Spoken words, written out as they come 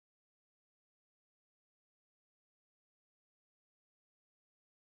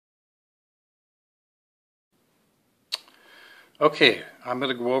Okay, I'm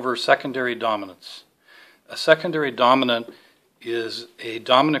going to go over secondary dominants. A secondary dominant is a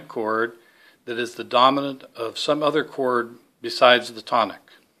dominant chord that is the dominant of some other chord besides the tonic.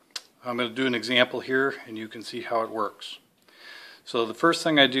 I'm going to do an example here and you can see how it works. So the first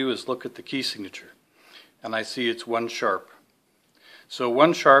thing I do is look at the key signature and I see it's 1 sharp. So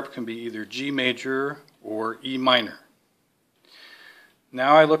 1 sharp can be either G major or E minor.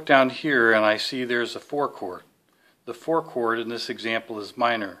 Now I look down here and I see there's a 4 chord. The 4 chord in this example is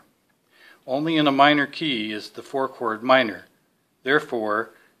minor. Only in a minor key is the 4 chord minor. Therefore,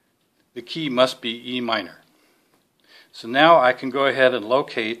 the key must be E minor. So now I can go ahead and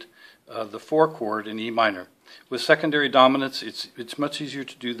locate the 4 chord in E minor. With secondary dominants, it's much easier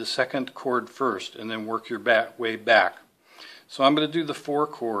to do the second chord first and then work your way back. So I'm going to do the 4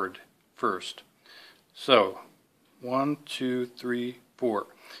 chord first. So 1, 2, 3, 4.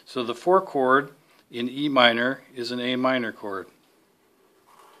 So the 4 chord in E minor is an A minor chord.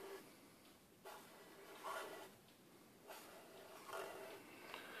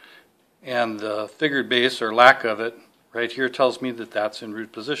 And the figured bass, or lack of it, right here tells me that that's in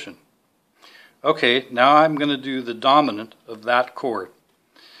root position. Okay, now I'm going to do the dominant of that chord.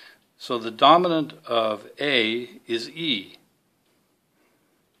 So the dominant of A is E.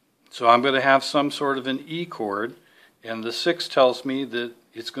 So I'm going to have some sort of an E chord, and the 6 tells me that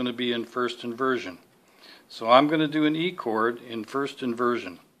it's going to be in first inversion. So I'm going to do an E chord in first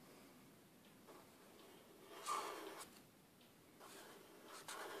inversion.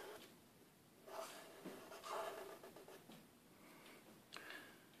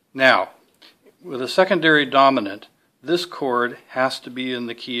 Now, with a secondary dominant, this chord has to be in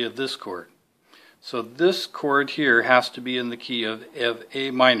the key of this chord. So this chord here has to be in the key of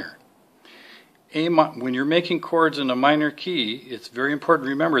A minor. When you're making chords in a minor key, it's very important to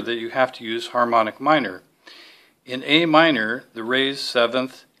remember that you have to use harmonic minor. In A minor, the raised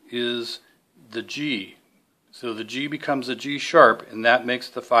 7th is the G. So the G becomes a G sharp, and that makes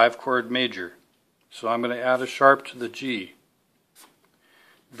the 5 chord major. So I'm going to add a sharp to the G.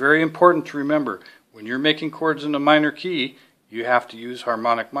 Very important to remember, when you're making chords in a minor key, you have to use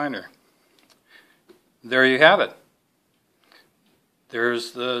harmonic minor. There you have it.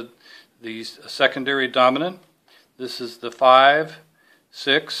 There's the secondary dominant. This is the 5,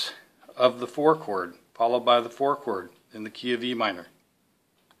 6 of the 4 chord, followed by the 4 chord in the key of E minor.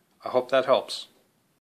 I hope that helps.